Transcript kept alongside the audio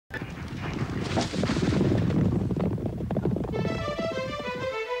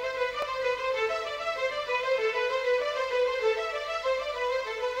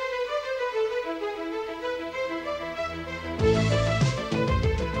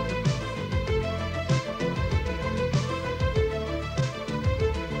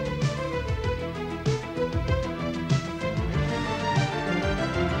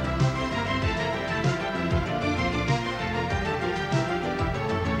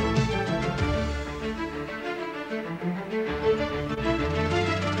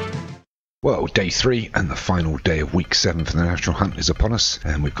Well, day 3 and the final day of week 7 for the National Hunt is upon us,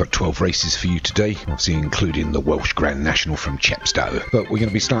 and we've got 12 races for you today, obviously including the Welsh Grand National from Chepstow. But we're going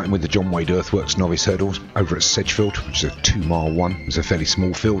to be starting with the John Wade Earthworks Novice Hurdles over at Sedgefield, which is a 2-mile one. There's a fairly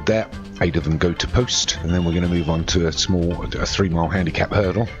small field there, 8 of them go to post, and then we're going to move on to a 3-mile handicap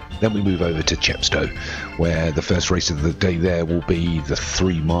hurdle. Then we move over to Chepstow, where the first race of the day there will be the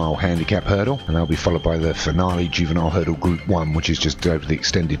 3-mile handicap hurdle, and that'll be followed by the finale juvenile hurdle group 1, which is just over the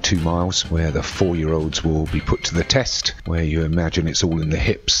extended 2 miles, where the 4-year-olds will be put to the test, where you imagine it's all in the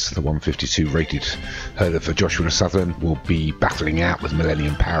hips. The 152 rated hurdler for Joshua Sutherland will be battling out with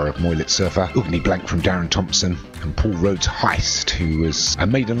Millennium Power of Moylet Surfer, Ugni Blank from Darren Thompson, and Paul Rhodes Heist, who was a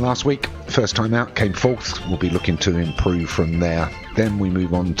maiden last week. First time out, came 4th. We'll be looking to improve from there. Then we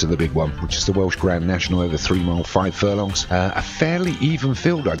move on to the big one, which is the Welsh Grand National over 3 mile 5 furlongs. A fairly even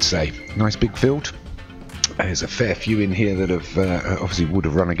field, I'd say. Nice big field. There's a fair few in here that have obviously would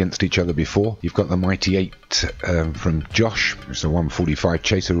have run against each other before. You've got the Mighty 8 from Josh. It's the 145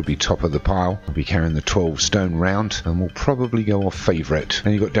 chaser, will be top of the pile. We'll be carrying the 12 stone round, and we'll probably go off favourite.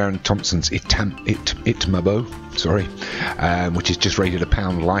 Then you've got Darren Thompson's Itmabo, which is just rated a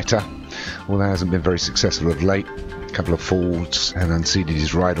pound lighter. Well, that hasn't been very successful of late. A couple of falls and unseated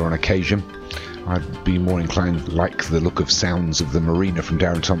his rider on occasion. I'd be more inclined like the look of Sounds of the Marina from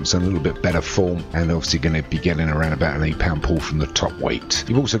Darren Thompson, a little bit better form, and obviously going to be getting around about an 8-pound pull from the top weight.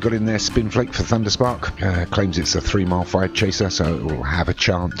 You've also got in there Spinflake for Thunderspark, claims it's a 3 mile 5 chaser, so it will have a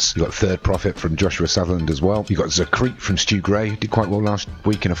chance. You've got Third Prophet from Joshua Sutherland as well. You've got Zakreet from Stu Gray, did quite well last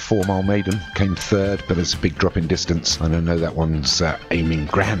week in a 4 mile maiden, came 3rd, but there's a big drop in distance, and I know that one's aiming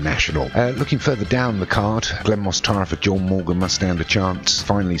Grand National. Looking further down the card, Glen Moss Tara for John Morgan must stand a chance.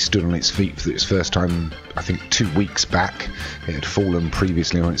 Finally stood on its feet for its first time, I think 2 weeks back. It had fallen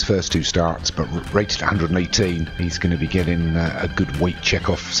previously on its first 2 starts, but rated 118. He's going to be getting a good weight check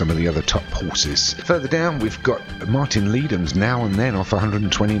off some of the other top horses. Further down, we've got Martin Leedham's Now and Then off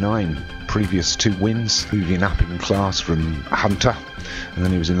 129. Previous 2 wins, moving up in class from Hunter, and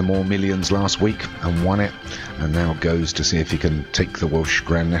then he was in the More Millions last week and won it, and now goes to see if he can take the Welsh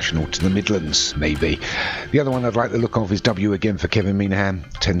Grand National to the Midlands, maybe. The other one I'd like the look of is W again for Kevin Minahan.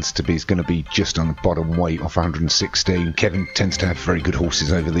 He's going to be just on the bottom weight off 116. Kevin tends to have very good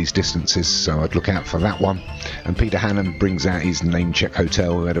horses over these distances, so I'd look out for that one. And Peter Hannon brings out his Name Check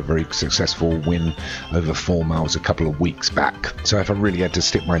Hotel, who had a very successful win over 4 miles a couple of weeks back. So if I really had to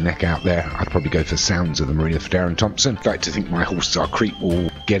stick my neck out there, I'd probably go for Sounds of the Marina for Darren Thompson. I'd like to think my horse Zakreet will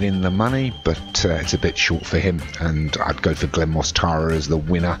get in the money, but it's a bit short for him, and I'd go for Glen Moss Tara as the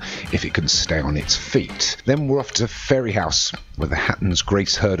winner if it can stay on its feet. Then we're off to Ferryhouse with the Hatton's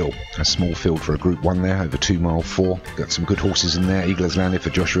Grace Hurdle, a small field for a Group 1 there, over 2 mile 4. Got some good horses in there. Eagles Landed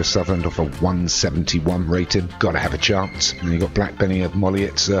for Joshua Sutherland off a 171 rating, got to have a chance. And then you've got Black Benny of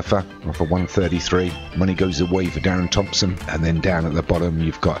Moylet Surfer off a 133. Money goes away for Darren Thompson. And then down at the bottom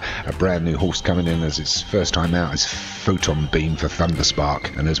you've got a brand new horse coming in as its first time out, is Photon Beam for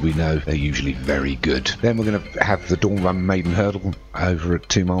Thunderspark, and as we know, they're usually very good. Then we're going to have the Dawn Run Maiden Hurdle over at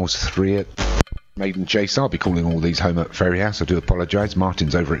 2 miles 3 Maiden Chase. I'll be calling all these home at Ferryhouse, I do apologise.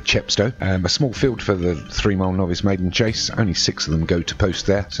 Martin's over at Chepstow. A small field for the 3 mile novice maiden chase, only 6 of them go to post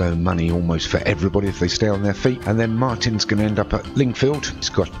there, so money almost for everybody if they stay on their feet. And then Martin's going to end up at Lingfield. He's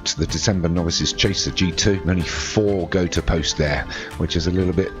got the December novices chase, the G2, and only 4 go to post there, which is a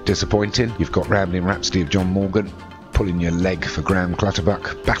little bit disappointing. You've got Rambling Rhapsody of John Morgan, Pulling Your Leg for Graham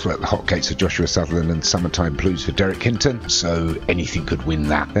Clutterbuck, Battle at the Hot Gates for Joshua Sutherland, and Summertime Blues for Derek Hinton, so anything could win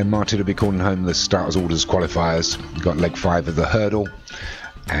that. Then Martin will be calling home the starters orders qualifiers. You've got leg 5 of the hurdle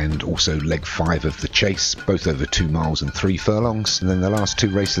and also leg 5 of the chase, both over 2 miles and 3 furlongs. And then the last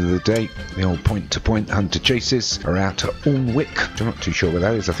 2 races of the day, the old point-to-point Hunter chases, are out at Alnwick. I'm not too sure where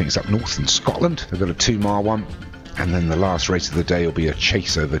that is. I think it's up north in Scotland. They've got a 2 mile one. And then the last race of the day will be a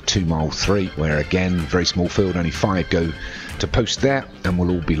chase over 2 mile 3, where again, very small field, only 5 go to post there, and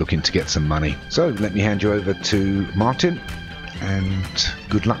we'll all be looking to get some money. So let me hand you over to Martin, and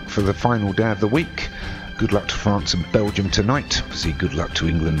good luck for the final day of the week. Good luck to France and Belgium tonight. See, good luck to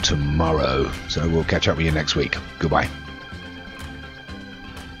England tomorrow. So we'll catch up with you next week. Goodbye.